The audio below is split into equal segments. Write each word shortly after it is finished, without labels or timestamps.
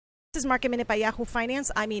This is Market Minute by Yahoo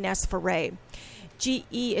Finance. I'm Ines Ferre. GE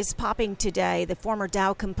is popping today. The former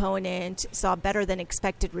Dow component saw better than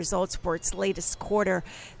expected results for its latest quarter.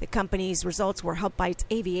 The company's results were helped by its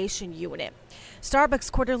aviation unit.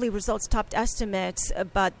 Starbucks quarterly results topped estimates,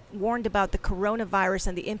 but warned about the coronavirus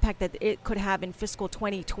and the impact that it could have in fiscal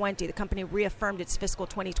 2020. The company reaffirmed its fiscal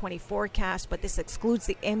 2020 forecast, but this excludes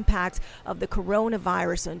the impact of the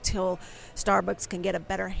coronavirus until Starbucks can get a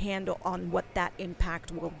better handle on what that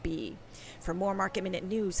impact will be. For more Market Minute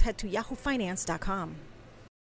news, head to yahoofinance.com.